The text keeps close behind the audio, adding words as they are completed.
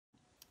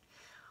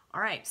All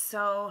right,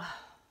 so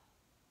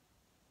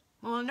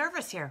I'm a little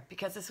nervous here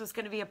because this was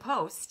going to be a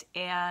post,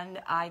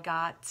 and I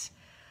got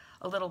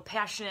a little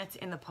passionate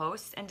in the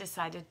post and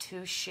decided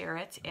to share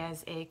it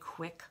as a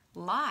quick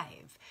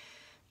live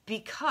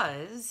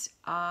because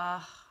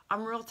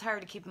I'm real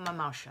tired of keeping my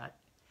mouth shut.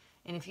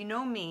 And if you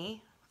know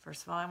me,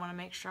 first of all, I want to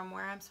make sure I'm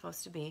where I'm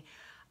supposed to be.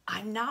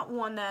 I'm not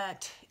one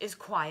that is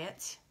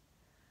quiet,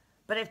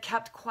 but I've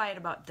kept quiet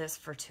about this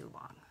for too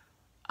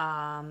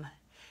long.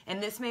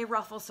 And this may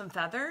ruffle some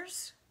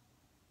feathers,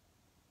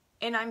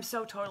 and I'm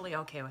so totally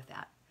okay with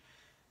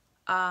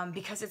that.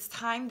 Because it's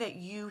time that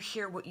you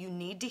hear what you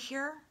need to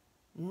hear,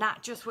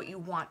 not just what you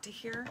want to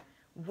hear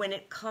when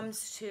it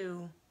comes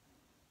to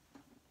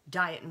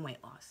diet and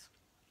weight loss.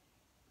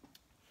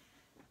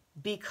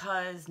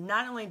 Because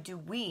not only do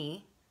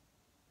we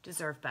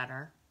deserve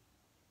better,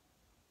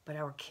 but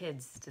our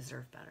kids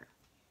deserve better.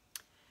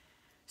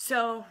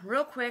 So,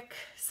 real quick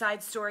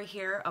side story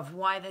here of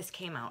why this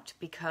came out.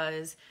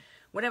 Because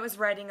what I was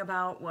writing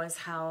about was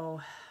how,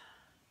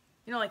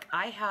 like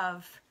I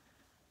have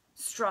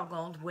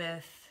struggled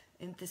with,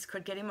 and this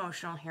could get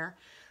emotional here,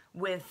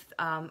 with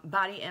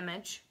body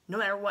image, no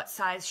matter what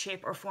size,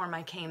 shape, or form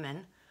I came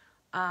in.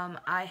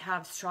 I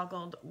have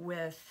struggled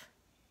with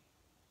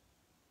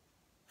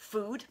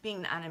food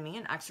being the enemy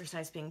and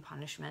exercise being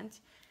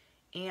punishment.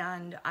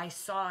 And I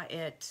saw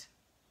it,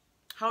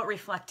 how it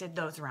reflected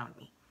those around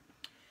me.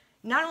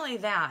 Not only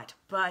that,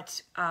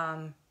 but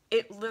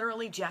it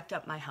literally jacked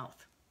up my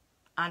health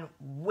on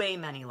way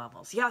many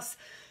levels. Yes,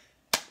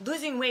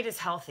 losing weight is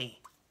healthy.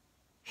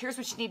 Here's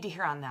what you need to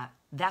hear on that.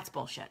 That's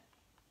bullshit.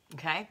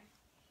 Okay?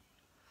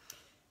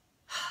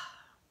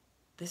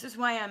 This is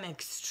why I'm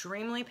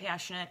extremely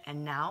passionate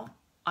and now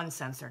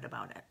uncensored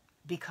about it.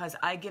 Because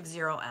I give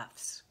 0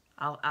 Fs.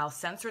 I'll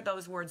censor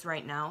those words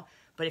right now.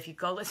 But if you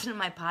go listen to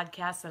my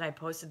podcast that I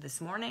posted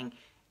this morning,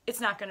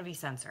 it's not going to be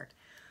censored.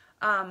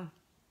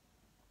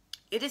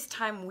 It is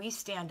time we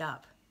stand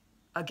up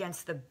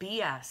against the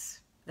BS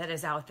that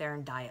is out there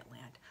in diet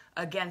land,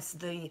 against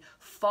the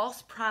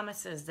false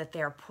promises that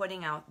they're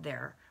putting out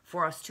there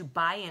for us to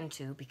buy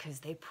into because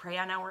they prey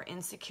on our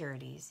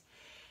insecurities.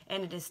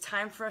 And it is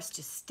time for us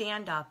to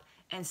stand up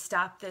and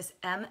stop this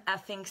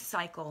MFing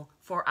cycle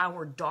for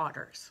our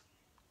daughters.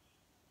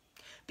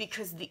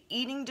 Because the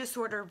eating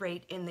disorder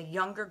rate in the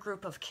younger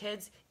group of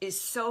kids is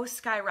so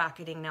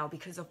skyrocketing now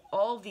because of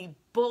all the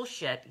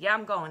bullshit, yeah,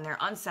 I'm going there,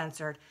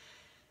 uncensored,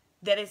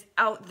 that is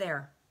out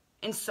there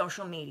in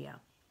social media.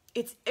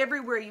 It's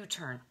everywhere you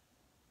turn.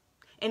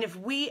 And if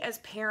we as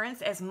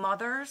parents, as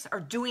mothers,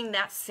 are doing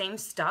that same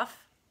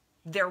stuff,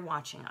 they're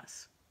watching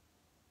us.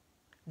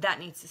 That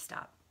needs to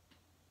stop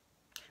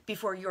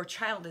before your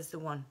child is the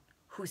one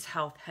whose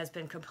health has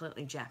been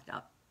completely jacked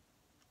up.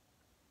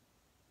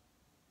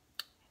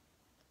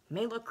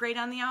 May look great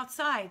on the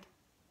outside,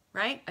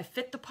 right? I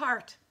fit the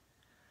part.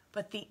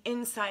 But the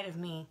inside of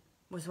me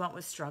was what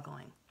was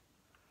struggling.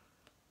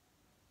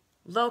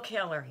 Low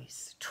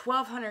calories,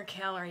 1,200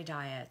 calorie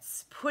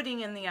diets,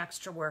 putting in the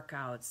extra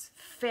workouts,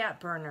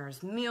 fat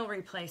burners, meal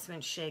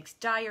replacement shakes,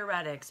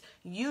 diuretics,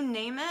 you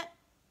name it,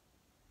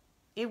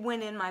 it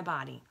went in my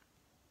body.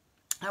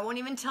 I won't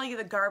even tell you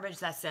the garbage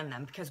that's in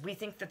them because we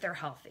think that they're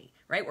healthy,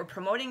 right? We're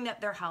promoting that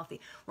they're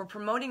healthy. We're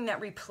promoting that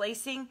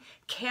replacing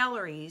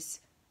calories,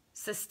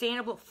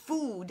 sustainable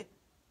food,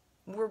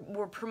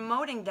 we're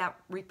promoting that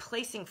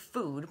replacing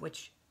food,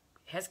 which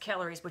has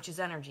calories, which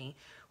is energy,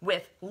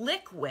 with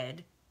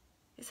liquid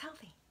is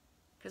healthy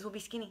because we'll be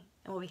skinny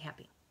and we'll be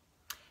happy.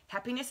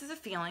 Happiness is a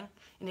feeling,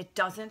 and it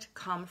doesn't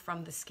come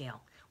from the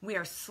scale. We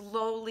are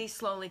slowly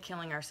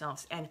killing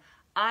ourselves. And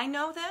I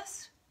know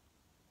this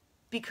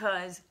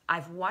because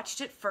I've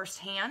watched it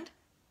firsthand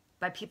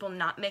by people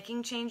not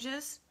making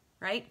changes,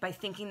 right? By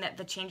thinking that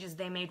the changes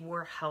they made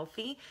were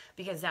healthy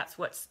because that's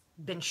what's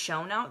been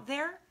shown out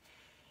there.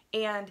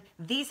 And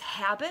these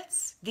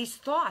habits, these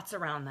thoughts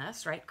around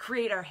this, right,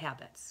 create our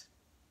habits.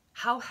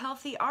 How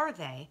healthy are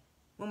they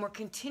when we're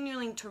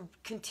continuing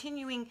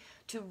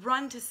to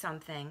run to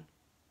something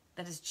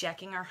that is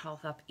jacking our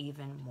health up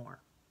even more?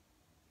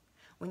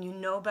 When you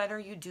know better,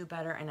 you do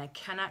better, and I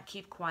cannot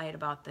keep quiet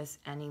about this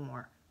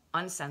anymore.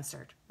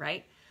 Uncensored,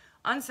 right?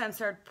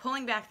 Uncensored,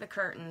 pulling back the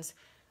curtains,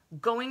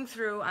 going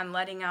through, I'm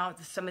letting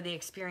out some of the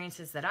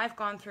experiences that I've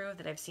gone through,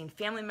 that I've seen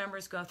family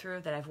members go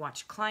through, that I've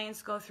watched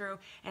clients go through,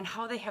 and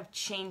how they have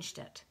changed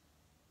it.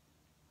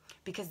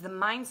 Because the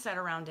mindset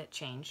around it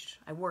changed.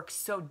 I work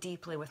so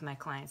deeply with my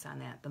clients on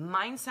that. The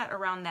mindset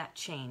around that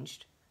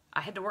changed. I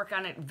had to work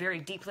on it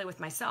very deeply with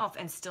myself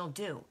and still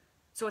do.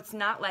 So it's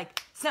not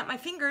like, snap my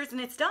fingers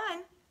and it's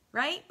done,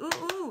 right?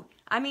 Ooh.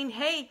 I mean,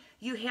 hey,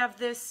 you have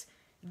this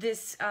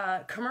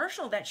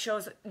commercial that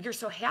shows you're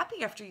so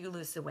happy after you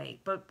lose the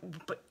weight. But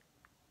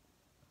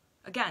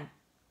again,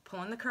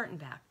 pulling the curtain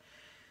back.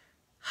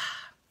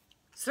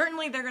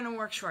 Certainly they're going to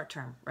work short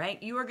term,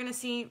 right? You are going to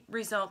see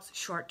results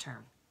short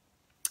term.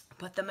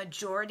 But the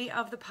majority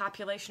of the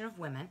population of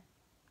women,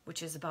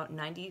 which is about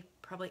 90,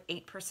 probably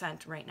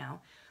 8% right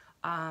now,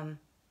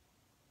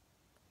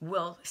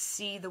 will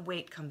see the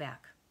weight come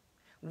back.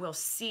 will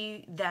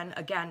see then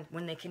again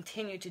when they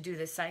continue to do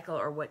this cycle,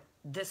 or what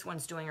this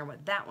one's doing or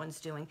what that one's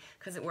doing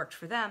because it worked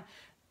for them,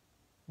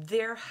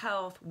 their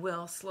health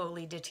will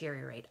slowly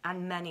deteriorate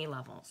on many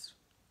levels.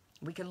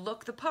 We could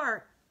look the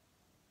part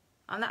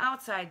on the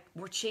outside.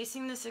 We're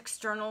chasing this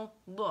external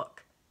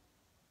look,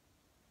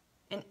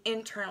 and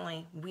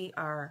internally we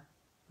are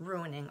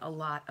ruining a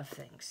lot of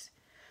things.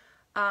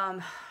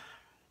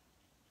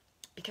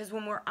 Because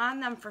when we're on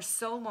them for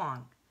so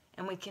long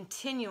and we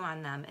continue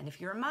on them, and if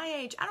you're my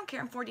age, I don't care,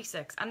 I'm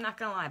 46, I'm not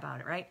going to lie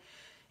about it, right?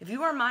 If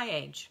you are my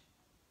age,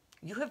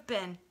 you have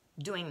been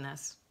doing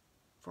this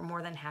for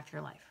more than half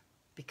your life.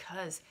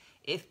 Because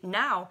if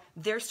now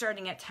they're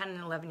starting at 10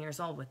 and 11 years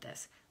old with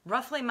this,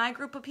 roughly my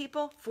group of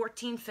people,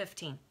 14,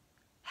 15,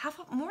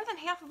 more than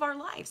half of our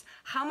lives.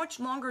 How much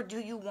longer do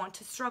you want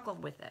to struggle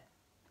with it?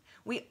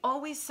 We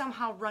always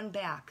somehow run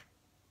back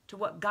to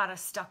what got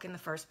us stuck in the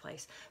first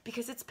place,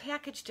 because it's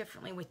packaged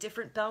differently with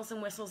different bells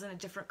and whistles and a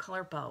different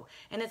color bow.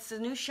 And it's the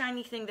new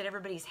shiny thing that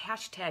everybody's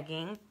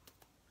hashtagging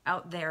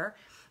out there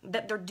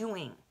that they're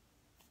doing,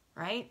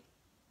 right?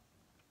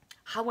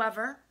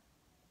 However,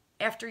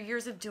 after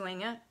years of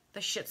doing it, the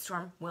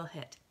shitstorm will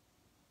hit.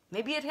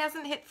 Maybe it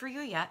hasn't hit for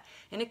you yet,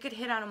 and it could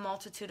hit on a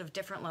multitude of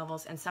different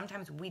levels, and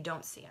sometimes we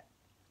don't see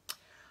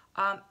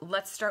it.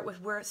 Let's start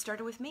with where it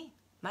started with me,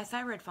 my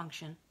thyroid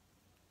function.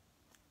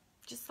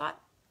 Just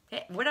thought,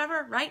 hey,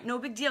 whatever, right? No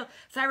big deal.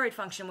 Thyroid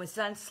function, which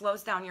then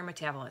slows down your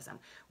metabolism,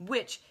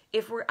 which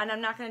and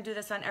I'm not going to do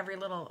this on every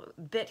little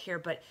bit here,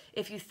 but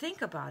if you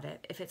think about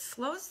it, if it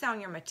slows down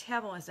your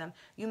metabolism,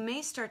 you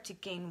may start to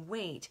gain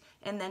weight,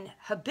 and then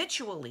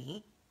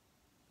habitually,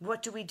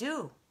 what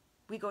do?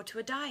 We go to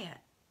a diet,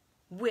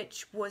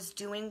 which was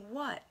doing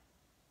what?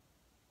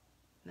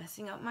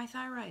 Messing up my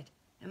thyroid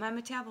and my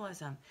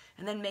metabolism,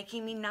 and then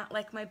making me not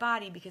like my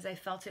body because I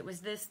felt it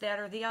was this, that,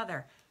 or the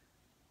other.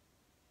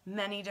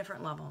 Many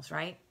different levels,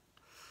 right?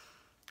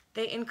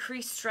 They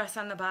increase stress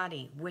on the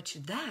body, which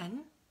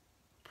then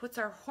puts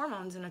our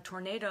hormones in a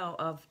tornado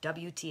of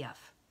WTF.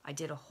 I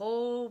did a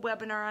whole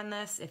webinar on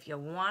this. If you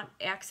want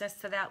access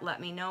to that,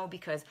 let me know,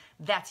 because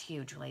that's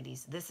huge,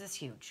 ladies. This is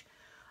huge.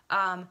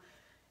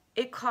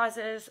 It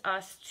causes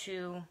us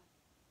to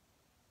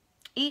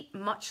eat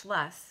much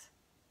less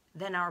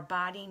than our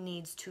body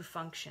needs to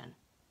function,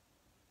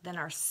 than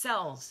our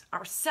cells,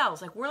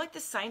 like we're like the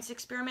science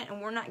experiment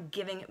and we're not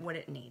giving it what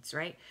it needs,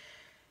 right?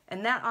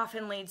 And that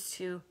often leads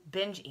to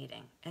binge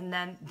eating, and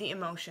then the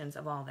emotions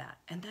of all that.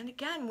 And then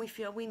again, we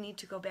feel we need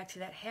to go back to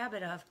that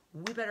habit of,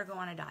 we better go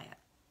on a diet.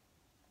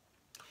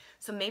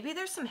 So maybe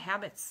there's some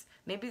habits,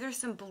 maybe there's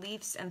some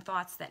beliefs and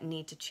thoughts that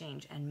need to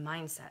change, and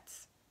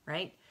mindsets,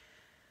 right?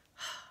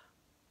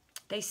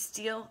 They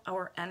steal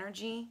our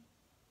energy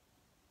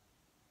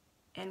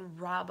and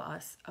rob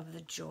us of the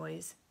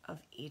joys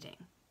of eating.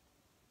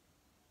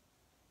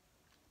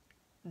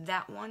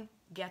 That one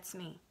gets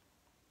me.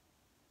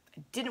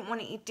 I didn't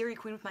want to eat Dairy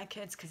Queen with my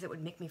kids because it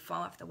would make me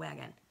fall off the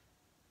wagon.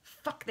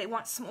 Fuck, they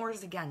want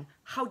s'mores again.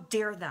 How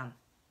dare them?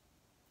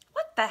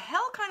 What the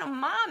hell kind of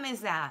mom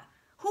is that?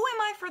 Who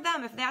am I for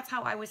them if that's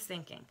how I was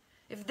thinking?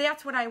 If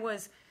that's what I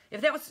was,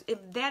 if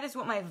that is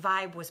what my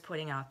vibe was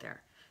putting out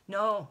there.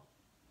 No,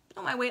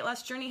 my weight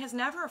loss journey has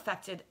never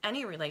affected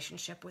any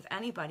relationship with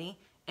anybody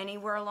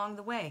anywhere along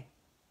the way.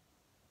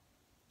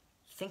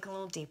 Think a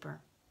little deeper.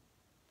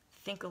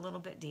 Think a little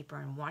bit deeper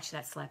and watch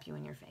that slap you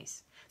in your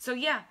face. So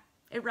yeah,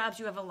 it robs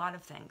you of a lot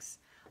of things.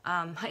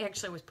 I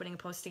actually was putting a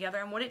post together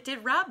on what it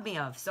did rob me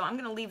of. So I'm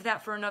going to leave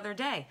that for another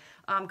day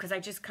because I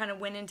just kind of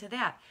went into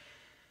that.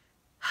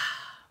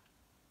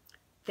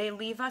 They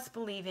leave us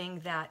believing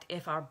that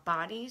if our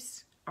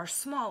bodies are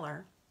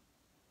smaller,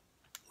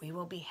 we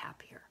will be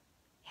happier.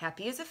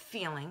 Happy is a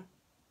feeling.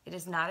 It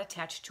is not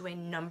attached to a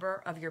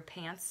number of your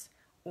pants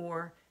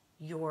or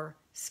your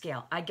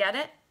scale. I get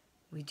it.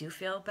 We do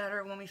feel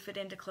better when we fit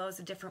into clothes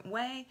a different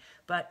way,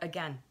 but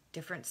again,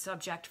 different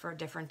subject for a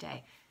different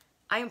day.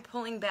 I am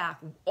pulling back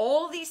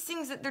all these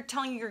things that they're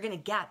telling you you're going to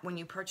get when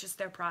you purchase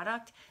their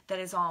product. That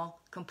is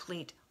all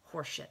complete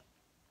horseshit.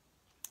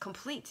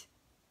 Complete.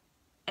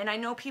 And I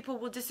know people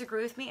will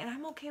disagree with me, and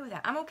I'm okay with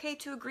that. I'm okay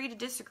to agree to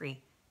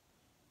disagree.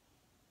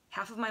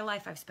 Half of my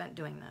life I've spent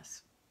doing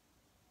this.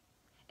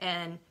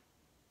 And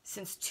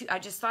I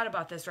just thought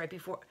about this right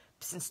before,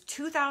 since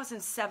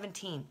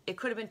 2017, it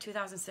could have been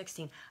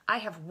 2016, I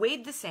have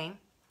weighed the same.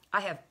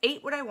 I have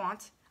ate what I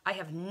want. I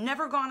have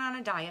never gone on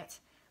a diet.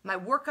 My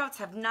workouts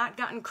have not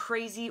gotten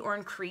crazy or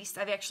increased.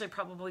 I've actually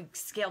probably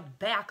scaled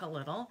back a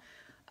little.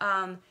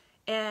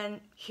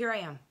 And here I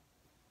am,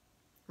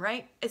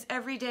 right? It's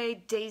everyday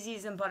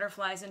daisies and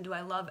butterflies, and do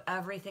I love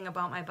everything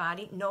about my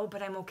body? No,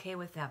 but I'm okay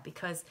with that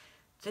because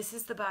this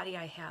is the body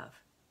I have.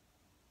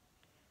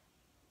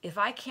 If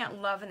I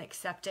can't love and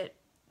accept it,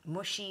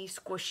 mushy,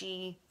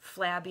 squishy,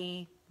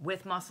 flabby,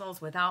 with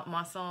muscles, without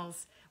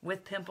muscles,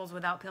 with pimples,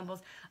 without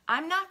pimples,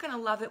 I'm not going to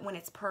love it when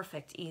it's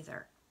perfect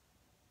either.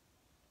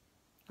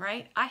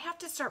 Right? I have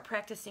to start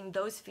practicing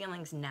those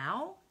feelings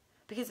now,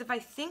 because if I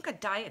think a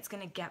diet's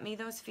going to get me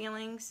those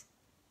feelings,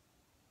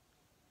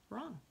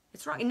 wrong.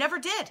 It's wrong. It never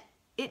did.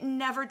 It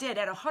never did.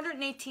 At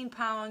 118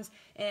 pounds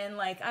and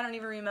like, I don't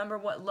even remember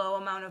what low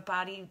amount of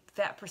body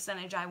fat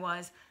percentage I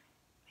was,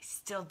 I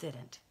still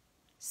didn't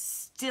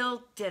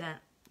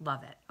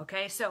love it.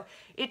 Okay. So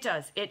it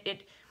does.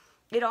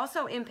 It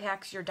also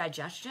impacts your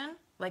digestion.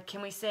 Like,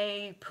 can we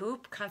say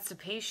poop,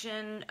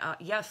 constipation,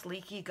 yes,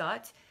 leaky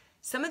gut.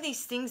 Some of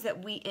these things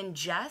that we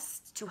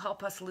ingest to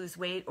help us lose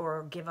weight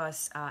or give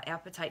us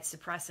appetite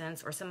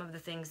suppressants, or some of the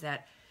things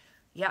that,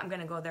 yeah, I'm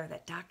going to go there,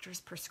 that doctors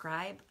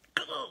prescribe,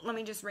 let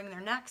me just wring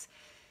their necks,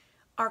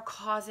 are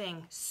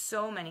causing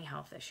so many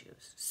health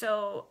issues.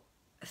 So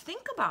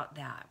think about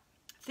that.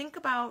 Think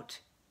about,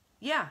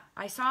 yeah,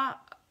 I saw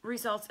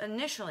results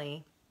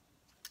initially,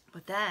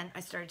 but then I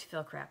started to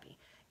feel crappy.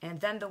 And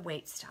then the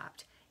weight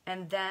stopped.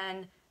 And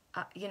then,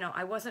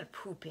 I wasn't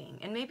pooping.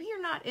 And maybe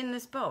you're not in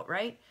this boat,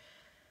 right?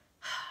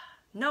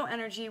 No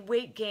energy,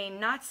 weight gain,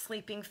 not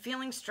sleeping,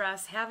 feeling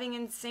stress, having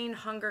insane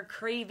hunger,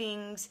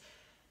 cravings.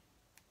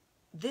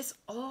 This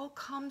all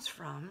comes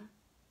from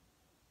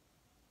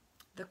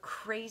the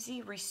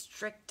crazy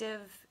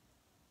restrictiveness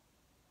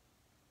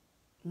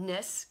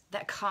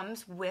that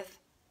comes with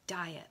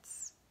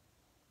diets.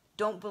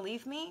 Don't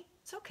believe me?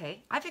 It's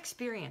okay. I've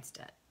experienced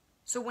it.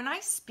 So when I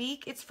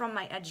speak, it's from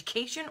my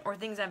education or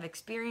things I've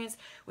experienced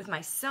with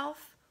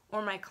myself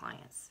or my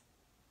clients.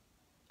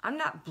 I'm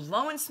not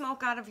blowing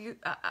smoke out of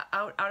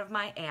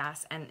my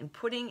ass and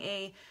putting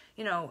a,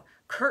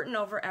 curtain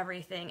over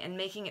everything and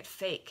making it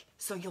fake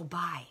so you'll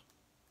buy.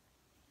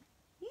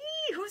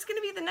 Who's going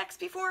to be the next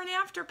before and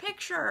after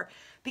picture?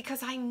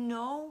 Because I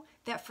know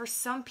that for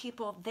some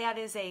people that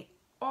is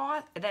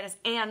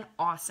an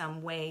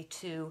awesome way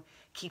to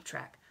keep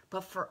track.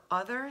 But for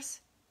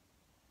others,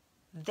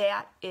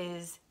 that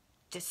is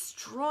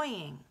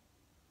destroying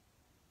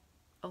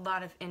a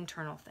lot of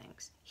internal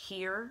things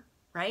here,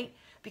 right?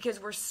 Because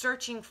we're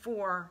searching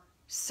for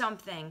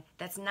something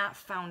that's not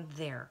found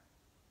there.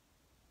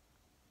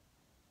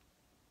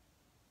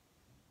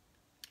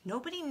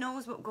 Nobody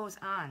knows what goes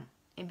on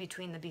in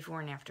between the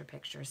before and after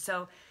pictures.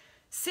 So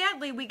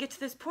sadly, we get to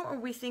this point where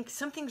we think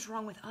something's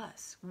wrong with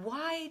us.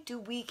 Why do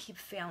we keep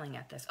failing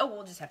at this? Oh,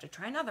 we'll just have to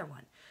try another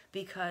one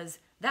because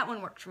that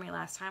one worked for me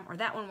last time, or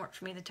that one worked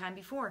for me the time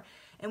before.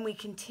 And we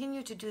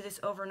continue to do this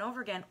over and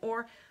over again,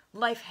 or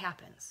life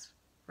happens,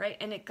 right?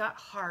 And it got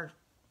hard,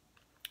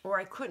 or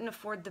I couldn't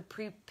afford the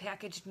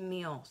prepackaged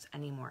meals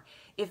anymore.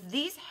 If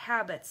these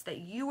habits that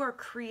you are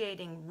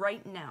creating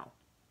right now,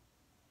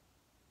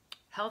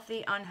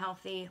 healthy,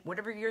 unhealthy,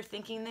 whatever you're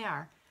thinking they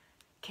are,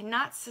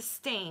 cannot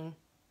sustain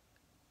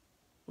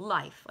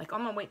life. Like,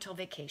 I'm going to wait till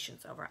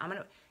vacation's over.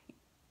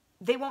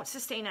 They won't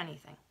sustain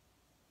anything.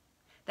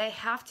 They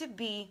have to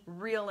be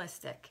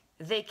realistic.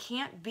 They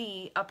can't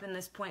be up in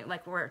this point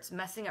like where it's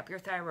messing up your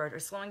thyroid or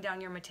slowing down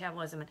your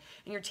metabolism and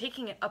you're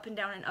taking it up and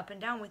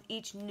down with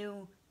each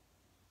new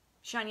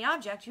shiny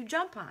object you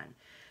jump on.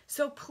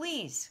 So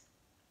please,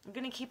 I'm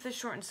going to keep this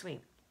short and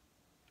sweet.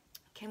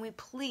 Can we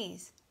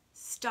please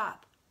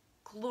stop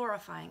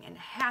glorifying and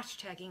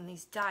hashtagging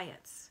these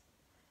diets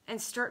and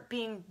start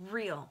being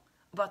real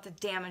about the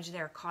damage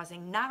they're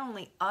causing, not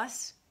only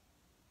us,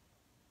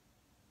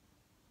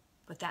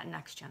 but that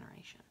next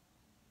generation.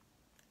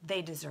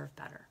 They deserve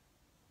better.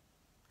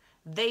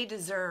 They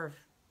deserve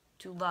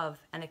to love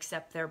and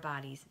accept their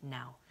bodies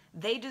now.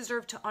 They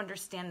deserve to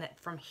understand that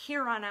from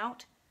here on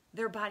out,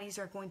 their bodies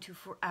are going to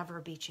forever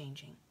be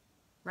changing,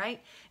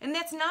 right? And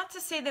that's not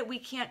to say that we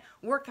can't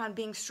work on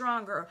being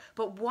stronger,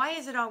 but why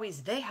is it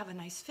always they have a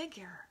nice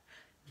figure?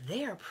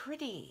 They're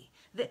pretty.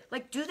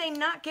 Do they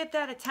not get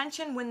that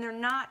attention when they're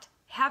not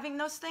having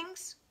those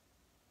things?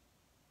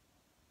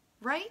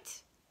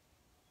 Right?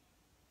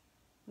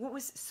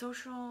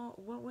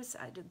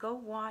 Go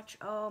watch,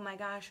 oh my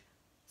gosh,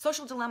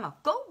 Social Dilemma.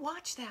 Go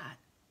watch that.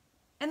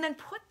 And then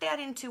put that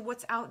into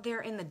what's out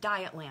there in the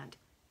diet land.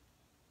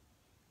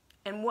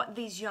 And what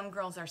these young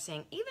girls are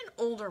seeing. Even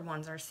older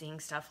ones are seeing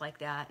stuff like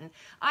that. And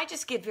I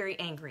just get very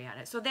angry at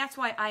it. So that's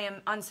why I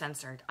am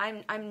uncensored.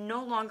 I'm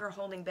no longer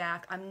holding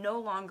back. I'm no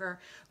longer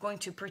going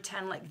to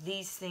pretend like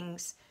these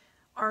things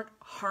aren't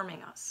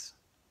harming us.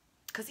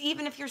 Because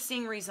even if you're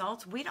seeing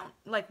results, we don't,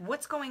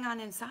 what's going on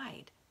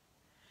inside?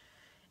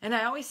 And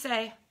I always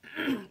say,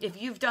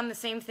 if you've done the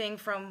same thing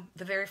from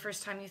the very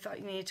first time you thought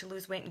you needed to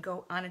lose weight and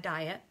go on a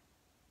diet,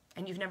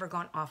 and you've never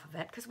gone off of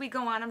it, because we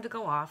go on them to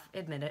go off,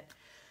 admit it,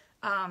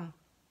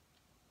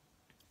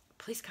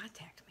 please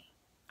contact me.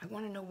 I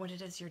want to know what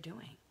it is you're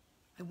doing.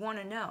 I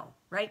want to know,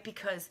 right?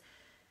 Because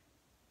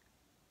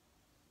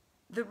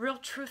the real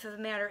truth of the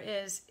matter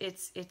is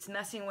it's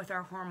messing with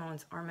our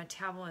hormones, our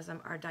metabolism,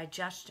 our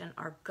digestion,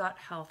 our gut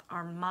health,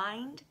 our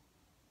mind,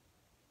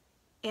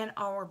 and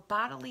our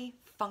bodily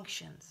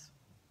functions.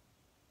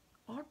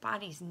 Our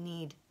bodies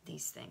need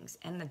these things,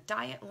 and the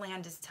diet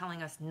land is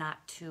telling us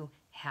not to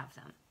have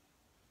them.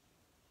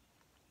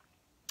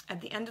 At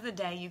the end of the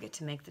day, you get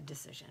to make the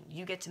decision.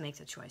 You get to make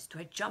the choice. Do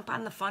I jump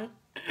on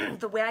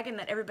the wagon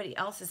that everybody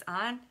else is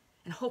on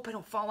and hope I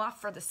don't fall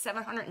off for the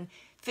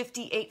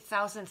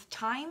 758,000th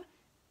time?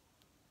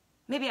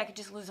 Maybe I could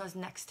just lose those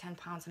next 10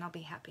 pounds and I'll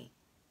be happy.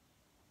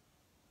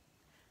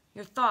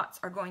 Your thoughts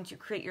are going to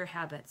create your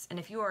habits. And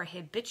if you are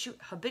a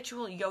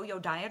habitual yo-yo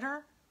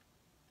dieter,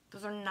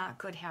 those are not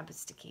good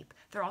habits to keep.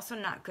 They're also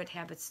not good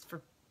habits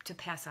to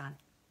pass on.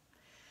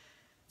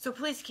 So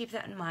please keep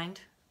that in mind.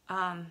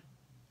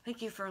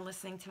 Thank you for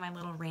listening to my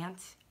little rant.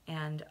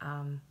 And,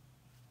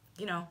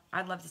 you know,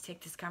 I'd love to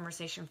take this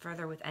conversation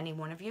further with any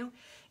one of you.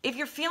 If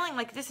you're feeling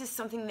like this is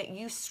something that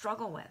you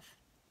struggle with,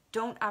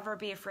 don't ever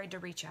be afraid to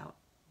reach out.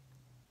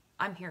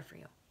 I'm here for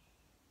you,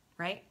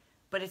 right?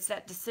 But it's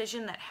that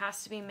decision that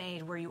has to be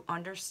made where you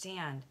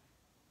understand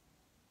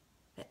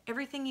that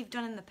everything you've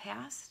done in the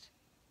past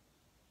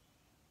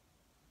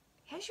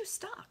has you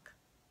stuck.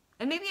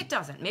 And maybe it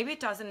doesn't. Maybe it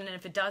doesn't. And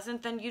if it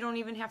doesn't, then you don't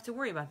even have to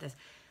worry about this.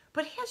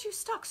 But it has you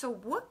stuck. So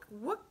what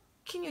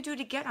can you do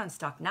to get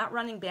unstuck? Not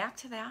running back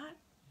to that?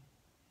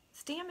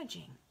 It's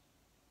damaging.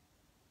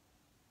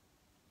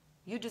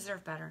 You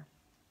deserve better.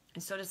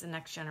 And so does the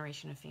next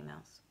generation of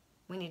females.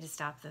 We need to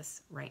stop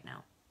this right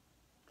now.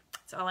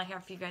 That's all I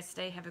have for you guys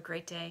today. Have a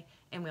great day,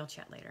 and we'll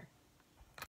chat later.